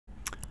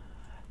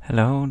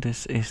Hello,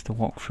 this is the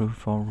walkthrough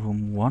for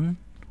room 1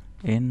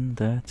 in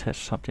the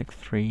test subject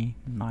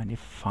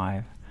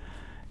 395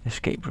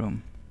 escape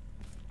room.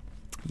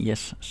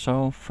 Yes,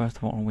 so first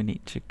of all we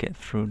need to get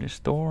through this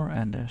door,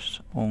 and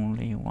there's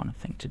only one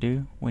thing to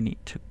do. We need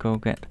to go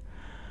get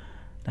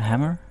the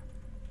hammer,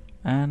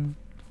 and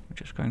we're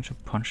just going to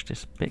punch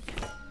this big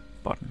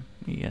button.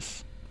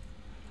 Yes,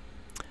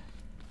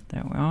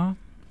 there we are.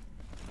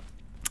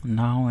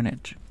 Now we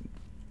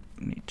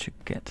need to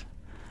get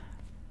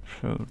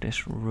through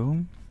this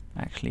room.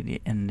 Actually,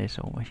 the end is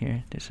over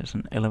here. This is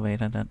an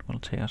elevator that will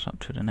take us up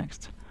to the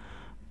next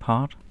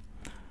part.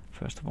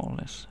 First of all,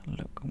 let's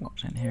look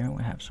what's in here.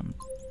 We have some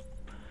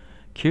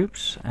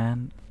cubes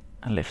and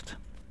a lift.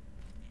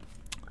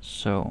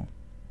 So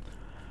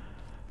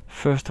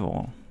first of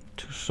all,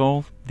 to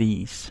solve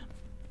these,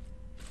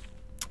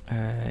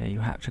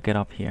 you have to get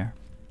up here,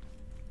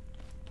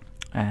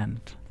 and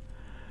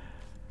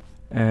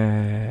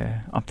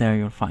up there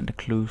you'll find a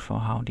clue for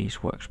how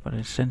these works, but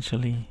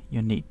essentially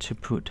you need to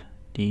put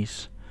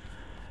these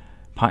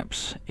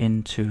pipes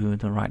into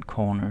the right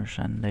corners,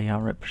 and they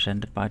are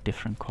represented by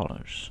different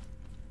colors.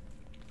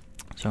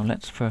 So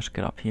let's first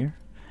get up here.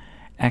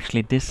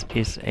 Actually, this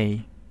is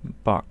a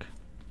bug.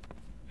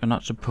 You're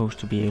not supposed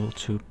to be able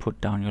to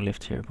put down your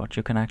lift here, but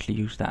you can actually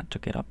use that to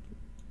get up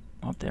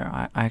there.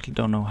 I actually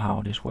don't know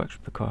how this works,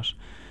 because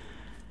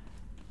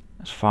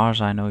as far as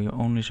I know, you're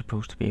only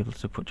supposed to be able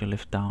to put your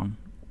lift down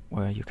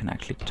where you can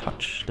actually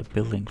touch the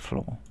building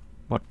floor.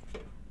 But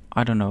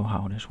I don't know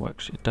how this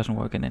works. It doesn't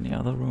work in any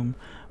other room,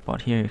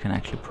 but here you can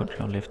actually put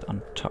your lift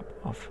on top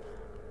of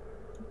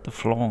the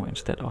floor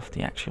instead of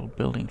the actual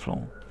building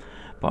floor.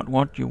 But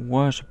what you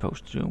were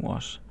supposed to do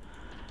was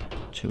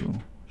to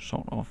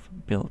sort of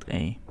build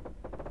a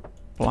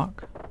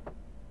block.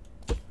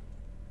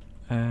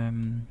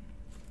 And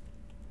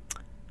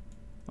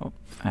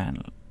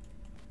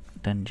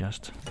then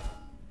just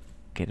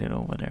get it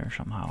over there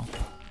somehow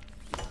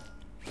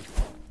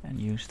and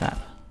use that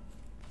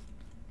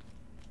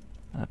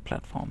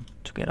platform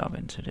to get up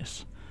into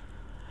this.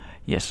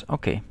 Yes,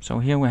 okay, so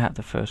here we have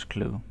the first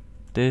clue.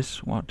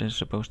 What this is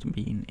supposed to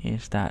mean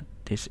is that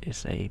this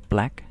is a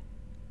black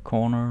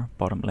corner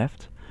bottom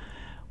left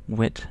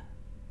with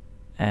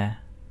a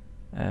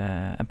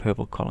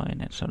purple color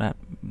in it, so that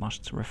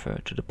must refer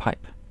to the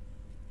pipe.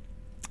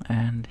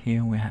 And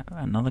here we have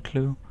another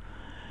clue,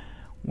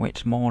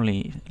 which more or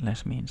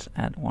less means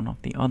at one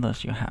of the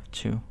others you have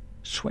to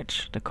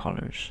switch the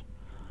colors.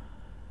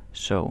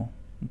 So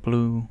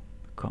blue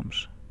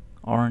becomes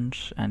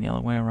orange and the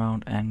other way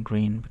around, and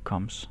green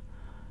becomes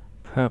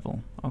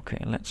purple.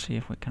 Okay, let's see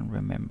if we can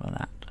remember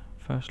that.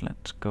 First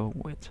let's go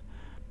with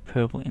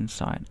purple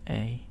inside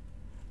a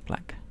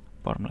black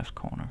bottom left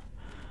corner.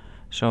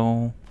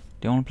 So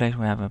the only place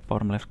we have a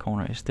bottom left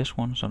corner is this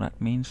one, so that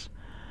means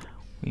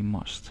we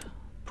must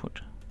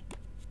put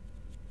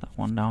that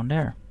one down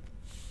there.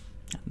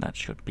 That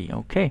should be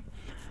okay.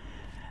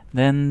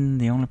 Then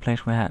the only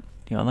place we had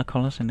the other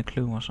colors in the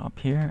clue was up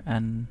here,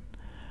 and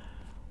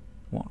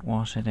what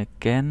was it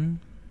again?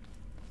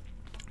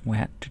 We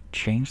had to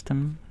change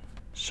them.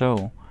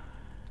 So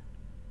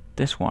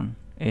this one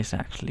is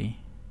actually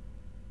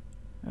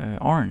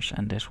orange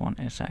and this one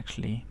is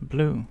actually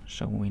blue,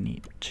 so we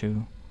need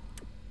to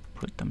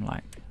put them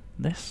like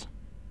this.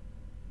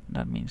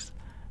 That means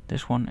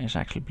this one is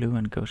actually blue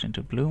and goes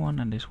into blue one,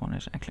 and this one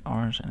is actually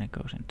orange and it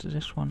goes into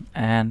this one,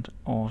 and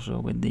also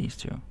with these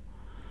two.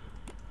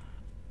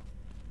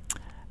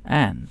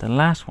 And the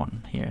last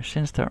one here,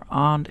 since there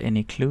aren't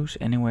any clues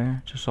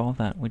anywhere to solve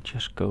that, we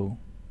just go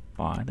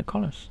by the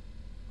colors.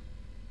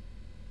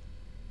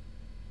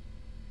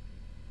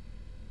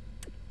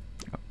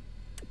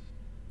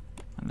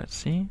 And let's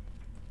see.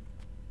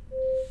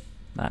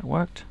 That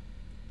worked.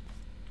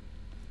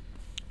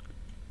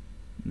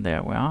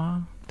 There we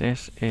are.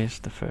 This is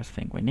the first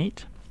thing we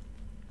need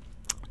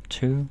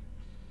to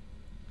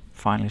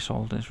finally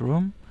solve this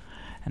room.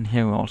 And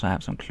here we also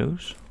have some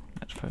clues.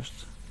 Let's first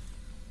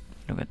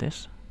look at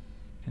this.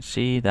 You can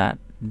see that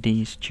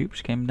these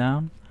tubes came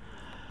down,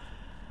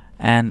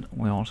 and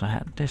we also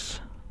had this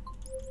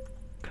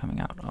coming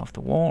out of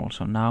the wall.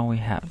 So now we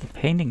have the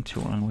painting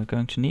tool, and we're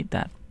going to need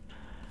that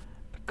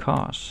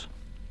because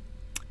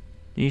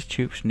these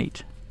tubes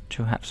need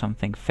to have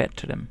something fed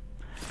to them.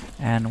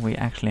 And we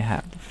actually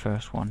have the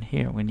first one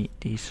here. We need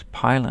these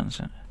pylons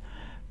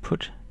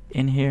put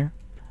in here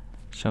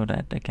so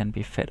that they can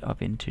be fed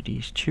up into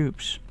these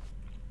tubes.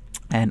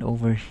 And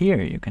over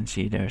here you can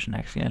see there's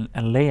actually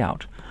a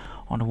layout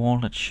on the wall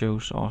that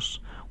shows us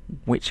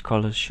which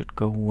colors should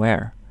go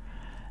where.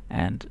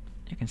 And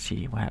you can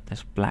see we have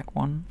this black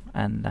one,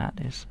 and that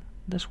is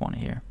this one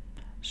here.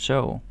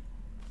 So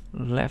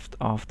left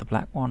of the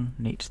black one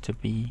needs to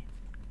be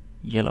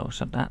yellow,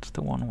 so that's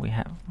the one we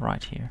have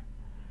right here.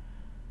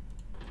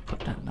 Put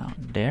that down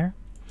there.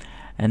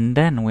 And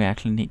then we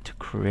actually need to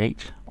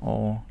create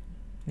all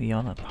the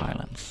other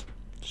pylons.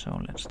 So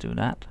let's do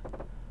that.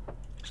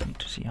 Just need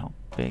to see how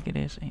big it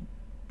is.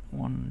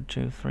 1,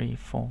 2, 3,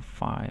 4,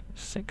 5,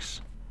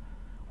 6.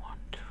 1,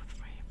 2,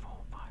 3, 4,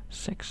 5,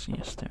 6.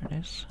 Yes, there it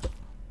is.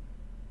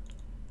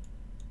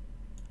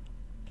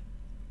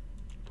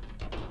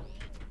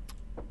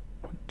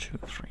 2,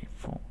 3,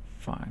 4,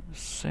 5,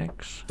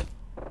 6.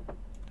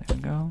 There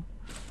we go.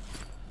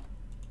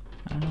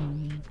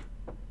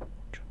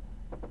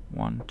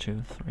 1,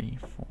 2, 3,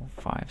 4,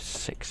 5,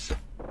 6.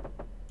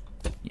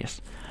 Yes,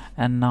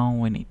 and now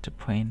we need to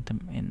paint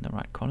them in the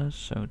right colors.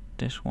 So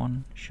this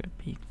one should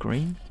be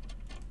green.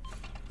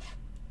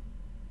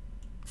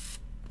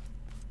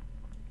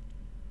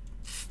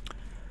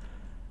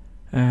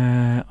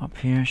 Up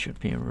here should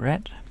be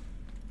red.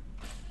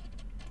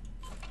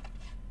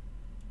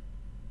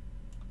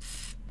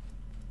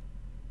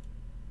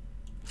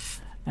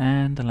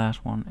 And the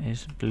last one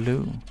is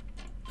blue.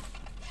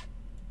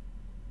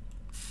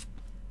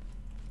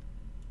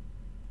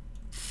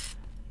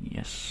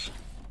 Yes,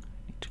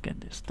 need to get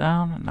this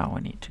down, and now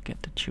we need to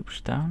get the tubes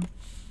down.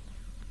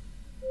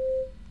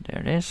 There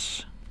it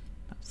is.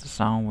 That's the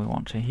sound we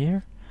want to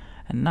hear.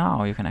 And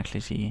now you can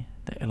actually see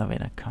the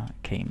elevator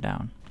came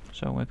down.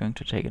 So we're going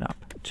to take it up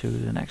to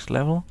the next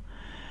level.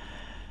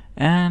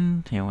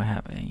 And here we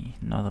have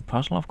another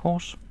puzzle, of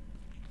course.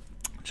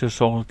 To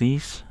solve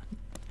these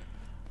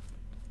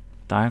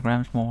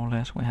diagrams, more or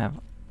less, we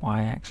have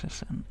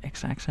y-axis and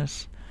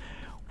x-axis.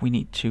 We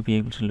need to be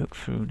able to look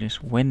through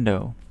this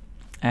window.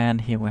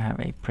 And here we have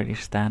a pretty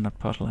standard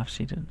puzzle. I've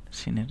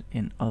seen it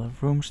in other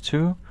rooms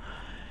too.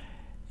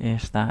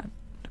 Is that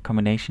the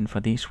combination for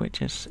these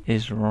switches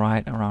is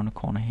right around the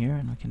corner here,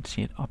 and we can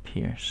see it up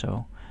here.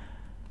 So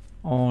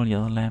all the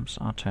other lamps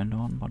are turned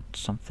on, but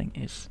something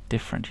is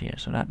different here.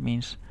 So that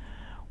means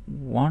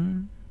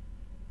 1,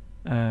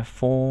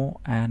 4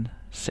 and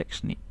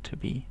 6 need to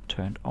be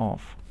turned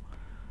off.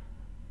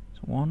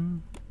 So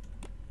 1,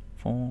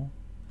 4,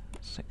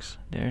 6.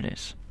 There it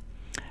is.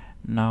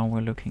 Now we're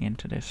looking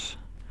into this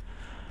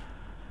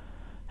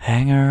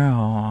hangar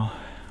or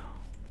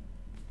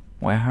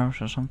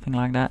warehouse or something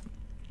like that.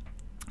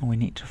 We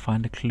need to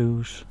find the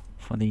clues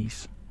for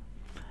these.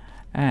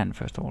 And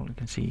first of all, you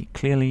can see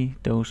clearly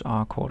those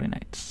are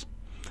coordinates.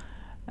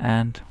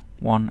 And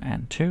 1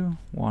 and 2,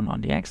 1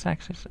 on the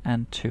x-axis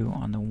and 2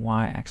 on the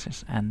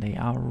y-axis, and they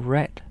are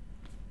red.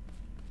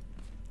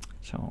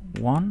 So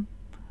 1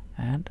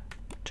 and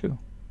 2.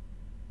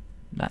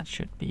 That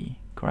should be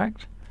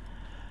correct.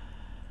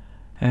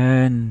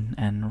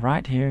 And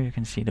right here you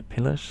can see the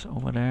pillars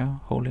over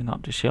there holding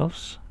up the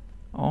shelves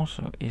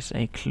also is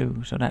a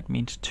clue. So that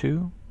means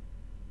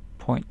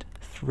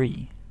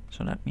 2.3.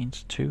 So that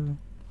means 2 on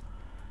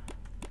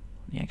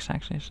the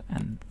x-axis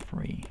and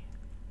 3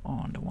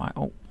 on the y.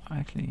 Oh,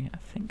 actually I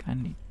think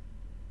I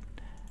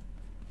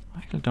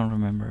actually don't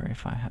remember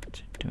if I have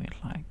to do it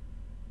like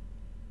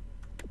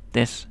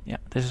this. Yeah,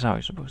 this is how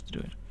you're supposed to do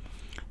it.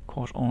 Of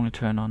course, only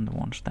turn on the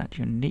ones that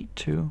you need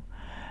to.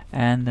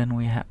 And then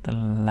we have the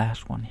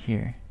last one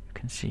here. You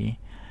can see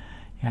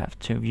you have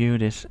to view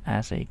this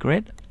as a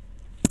grid.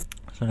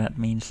 So that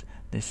means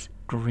this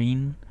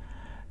green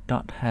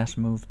dot has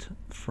moved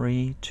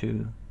 3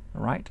 to the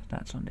right.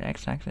 That's on the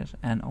x-axis,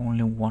 and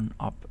only 1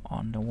 up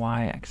on the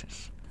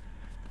y-axis.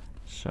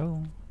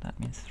 So that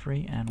means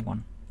 3 and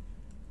 1.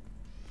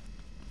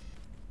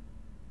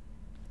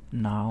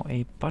 Now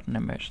a button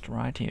emerged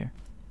right here,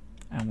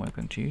 and we're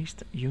going to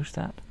use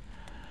that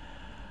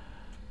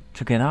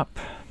to get up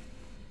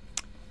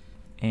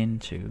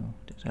into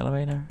this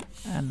elevator,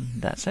 and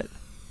that's it.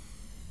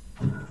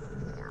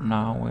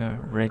 Now we're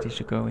ready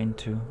to go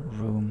into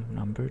room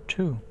number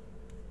 2.